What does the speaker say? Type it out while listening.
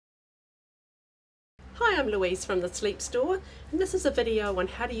Hi, I'm Louise from the Sleep Store, and this is a video on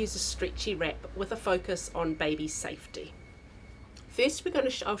how to use a stretchy wrap with a focus on baby safety. First,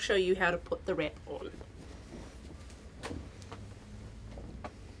 I'll show you how to put the wrap on.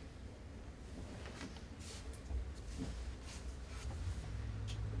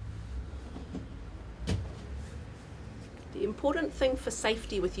 The important thing for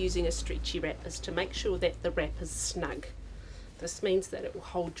safety with using a stretchy wrap is to make sure that the wrap is snug. This means that it will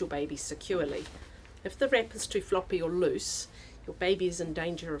hold your baby securely. If the wrap is too floppy or loose, your baby is in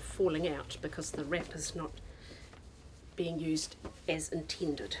danger of falling out because the wrap is not being used as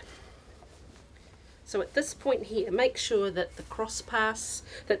intended. So at this point here, make sure that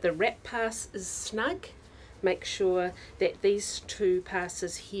the wrap pass is snug. Make sure that these two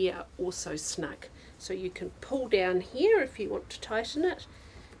passes here are also snug. So you can pull down here if you want to tighten it.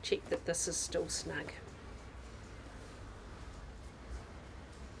 Check that this is still snug.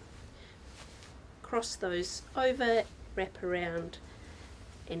 Cross those over, wrap around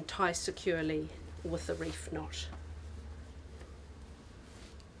and tie securely with a reef knot.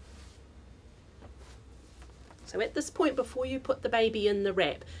 So at this point, before you put the baby in the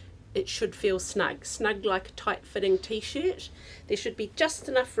wrap, it should feel snug like a tight fitting t-shirt. There should be just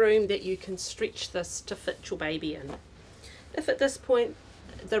enough room that you can stretch this to fit your baby in. If at this point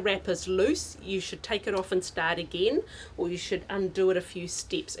the wrap is loose, you should take it off and start again, or you should undo it a few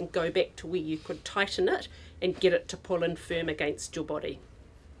steps and go back to where you could tighten it and get it to pull in firm against your body.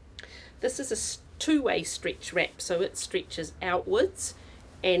 This is a two-way stretch wrap, so it stretches outwards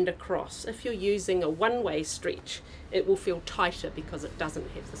and across. If you're using a one-way stretch, it will feel tighter because it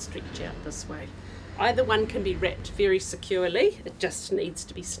doesn't have the stretch out this way. Either one can be wrapped very securely, it just needs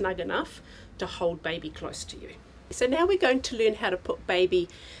to be snug enough to hold baby close to you. So now we're going to learn how to put baby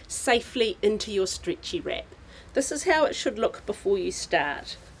safely into your stretchy wrap. This is how it should look before you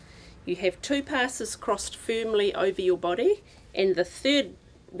start. You have two passes crossed firmly over your body, and the third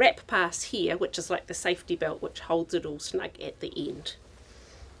wrap pass here, which is like the safety belt which holds it all snug at the end.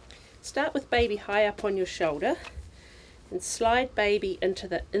 Start with baby high up on your shoulder and slide baby into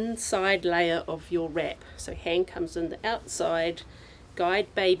the inside layer of your wrap. So hand comes in the outside,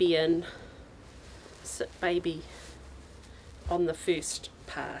 guide baby in, sit baby on the first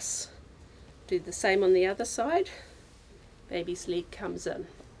pass. Do the same on the other side. Baby's leg comes in.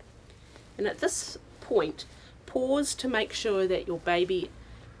 And at this point, pause to make sure that your baby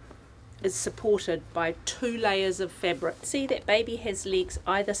is supported by two layers of fabric. See that baby has legs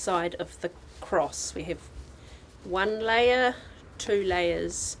either side of the cross. We have one layer, two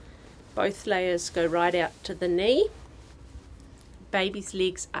layers, both layers go right out to the knee. Baby's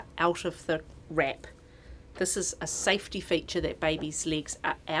legs are out of the wrap. This is a safety feature, that baby's legs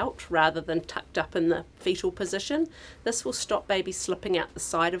are out rather than tucked up in the fetal position. This will stop baby slipping out the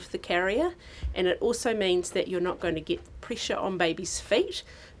side of the carrier, and it also means that you're not going to get pressure on baby's feet.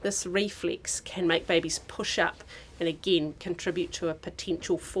 This reflex can make babies push up and again contribute to a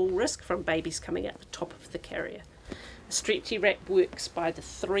potential fall risk from babies coming out the top of the carrier. A stretchy wrap works by the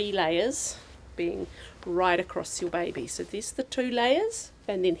three layers being right across your baby. So there's the two layers,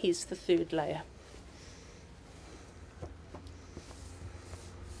 and then here's the third layer.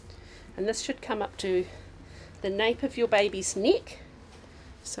 And this should come up to the nape of your baby's neck,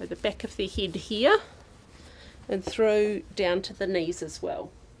 so the back of their head here, and through down to the knees as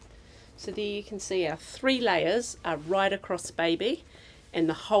well. So there you can see our three layers are right across baby, and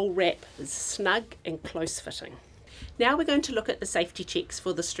the whole wrap is snug and close fitting. Now we're going to look at the safety checks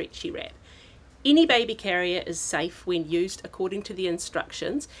for the stretchy wrap. Any baby carrier is safe when used according to the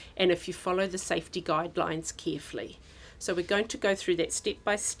instructions and if you follow the safety guidelines carefully. So we're going to go through that step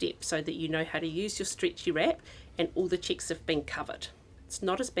by step so that you know how to use your stretchy wrap and all the checks have been covered. It's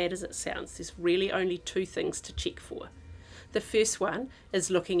not as bad as it sounds. There's really only two things to check for. The first one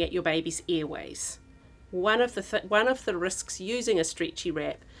is looking at your baby's airways. One of the risks using a stretchy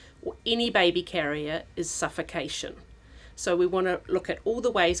wrap or any baby carrier is suffocation. So we want to look at all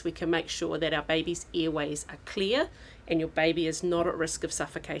the ways we can make sure that our baby's airways are clear and your baby is not at risk of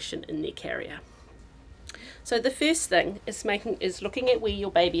suffocation in their carrier. So the first thing is looking at where your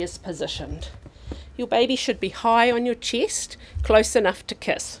baby is positioned. Your baby should be high on your chest, close enough to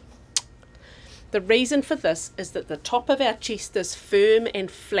kiss. The reason for this is that the top of our chest is firm and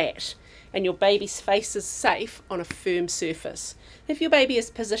flat, and your baby's face is safe on a firm surface. If your baby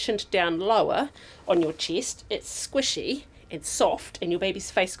is positioned down lower on your chest, it's squishy and soft, and your baby's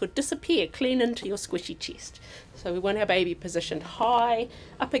face could disappear clean into your squishy chest. So we want our baby positioned high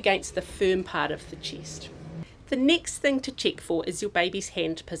up against the firm part of the chest. The next thing to check for is your baby's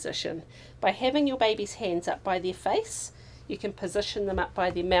hand position. By having your baby's hands up by their face, You can position them up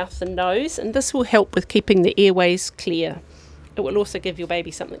by their mouth and nose, and this will help with keeping the airways clear. It will also give your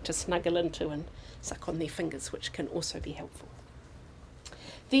baby something to snuggle into and suck on their fingers, which can also be helpful.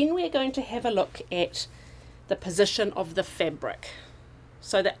 Then we're going to have a look at the position of the fabric.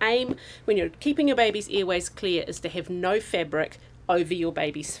 So the aim when you're keeping your baby's airways clear is to have no fabric over your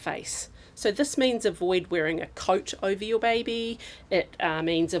baby's face. So this means avoid wearing a coat over your baby. It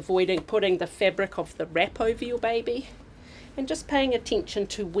means avoiding putting the fabric of the wrap over your baby, and just paying attention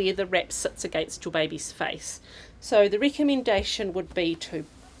to where the wrap sits against your baby's face. So the recommendation would be to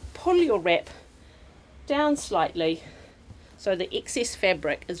pull your wrap down slightly so the excess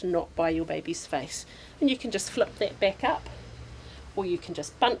fabric is not by your baby's face. And you can just flip that back up, or you can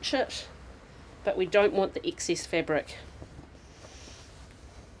just bunch it, but we don't want the excess fabric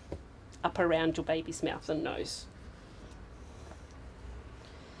up around your baby's mouth and nose.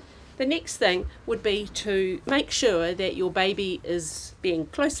 The next thing would be to make sure that your baby is being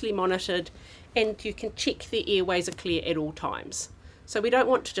closely monitored and you can check the airways are clear at all times. So we don't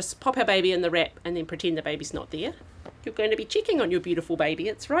want to just pop our baby in the wrap and then pretend the baby's not there. You're going to be checking on your beautiful baby.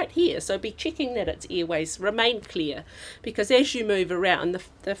 It's right here, so be checking that its airways remain clear, because as you move around,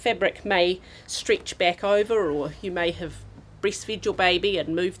 the fabric may stretch back over, or you may have breastfed your baby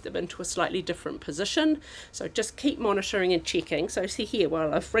and moved them into a slightly different position. So just keep monitoring and checking. So see here,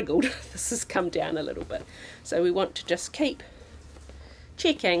 while I've wriggled, this has come down a little bit. So we want to just keep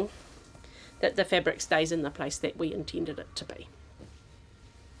checking that the fabric stays in the place that we intended it to be.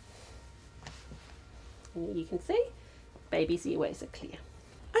 And you can see baby's airways are clear.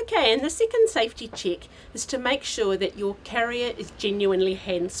 Okay, and the second safety check is to make sure that your carrier is genuinely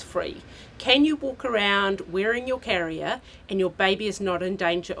hands-free. Can you walk around wearing your carrier and your baby is not in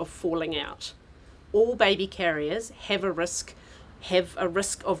danger of falling out? All baby carriers have a risk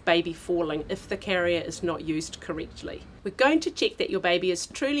of baby falling if the carrier is not used correctly. We're going to check that your baby is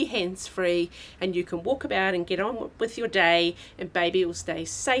truly hands-free and you can walk about and get on with your day, and baby will stay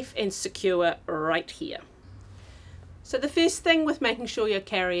safe and secure right here. So the first thing with making sure your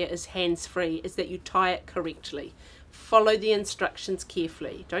carrier is hands-free is that you tie it correctly. Follow the instructions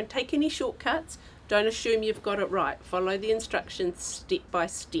carefully. Don't take any shortcuts. Don't assume you've got it right. Follow the instructions step by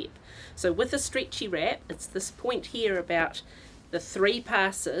step. So with a stretchy wrap, it's this point here about the 3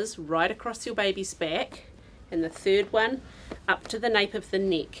 passes right across your baby's back, and the third one up to the nape of the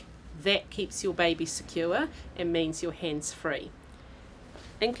neck. That keeps your baby secure and means you're hands-free.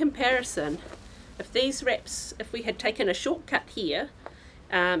 In comparison, if these wraps, if we had taken a shortcut here,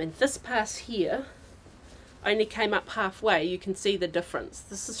 and this pass here only came up halfway, you can see the difference.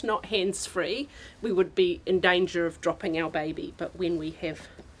 This is not hands-free. We would be in danger of dropping our baby, but when we have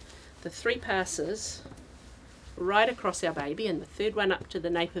the 3 passes right across our baby and the third one up to the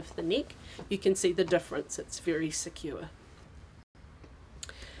nape of the neck, you can see the difference. It's very secure.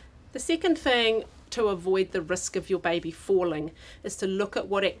 The second thing to avoid the risk of your baby falling is to look at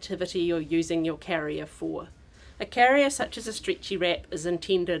what activity you're using your carrier for. A carrier such as a stretchy wrap is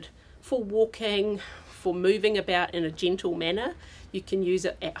intended for walking, for moving about in a gentle manner. You can use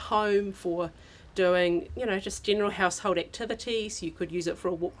it at home for doing, just general household activities. You could use it for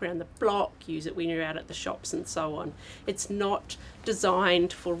a walk around the block, use it when you're out at the shops and so on. It's not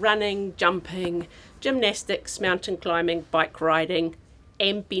designed for running, jumping, gymnastics, mountain climbing, bike riding,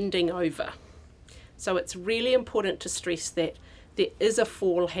 and bending over. So it's really important to stress that there is a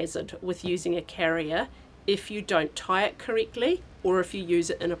fall hazard with using a carrier if you don't tie it correctly or if you use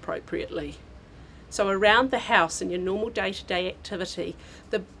it inappropriately. So around the house in your normal day-to-day activity,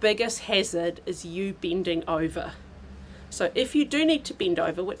 the biggest hazard is you bending over. So if you do need to bend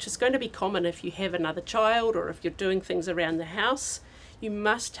over, which is going to be common if you have another child or if you're doing things around the house, you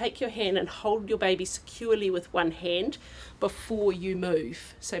must take your hand and hold your baby securely with one hand before you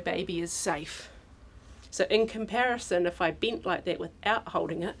move, so baby is safe. So in comparison, if I bent like that without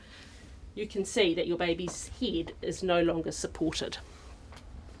holding it, you can see that your baby's head is no longer supported.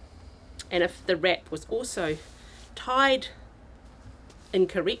 And if the wrap was also tied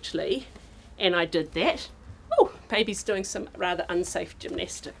incorrectly, and I did that, oh, baby's doing some rather unsafe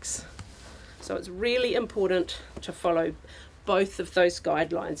gymnastics. So it's really important to follow both of those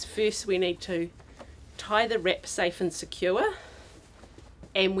guidelines. First, we need to tie the wrap safe and secure,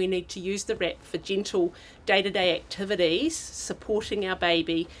 and we need to use the wrap for gentle day-to-day activities, supporting our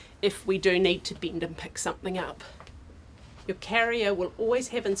baby if we do need to bend and pick something up. Your carrier will always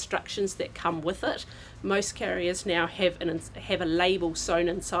have instructions that come with it. Most carriers now have a label sewn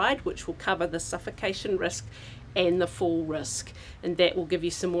inside which will cover the suffocation risk and the fall risk, and that will give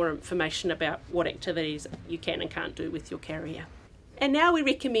you some more information about what activities you can and can't do with your carrier. And now we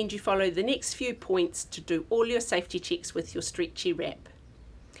recommend you follow the next few points to do all your safety checks with your stretchy wrap.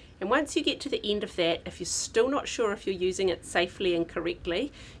 And once you get to the end of that, if you're still not sure if you're using it safely and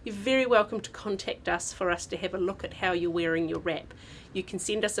correctly, you're very welcome to contact us for us to have a look at how you're wearing your wrap. You can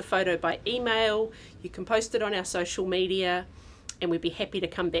send us a photo by email, you can post it on our social media, and we'd be happy to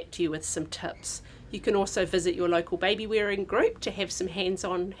come back to you with some tips. You can also visit your local Babywearing group to have some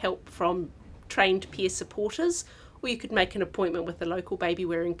hands-on help from trained peer supporters, or you could make an appointment with a local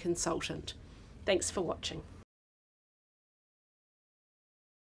Babywearing consultant. Thanks for watching.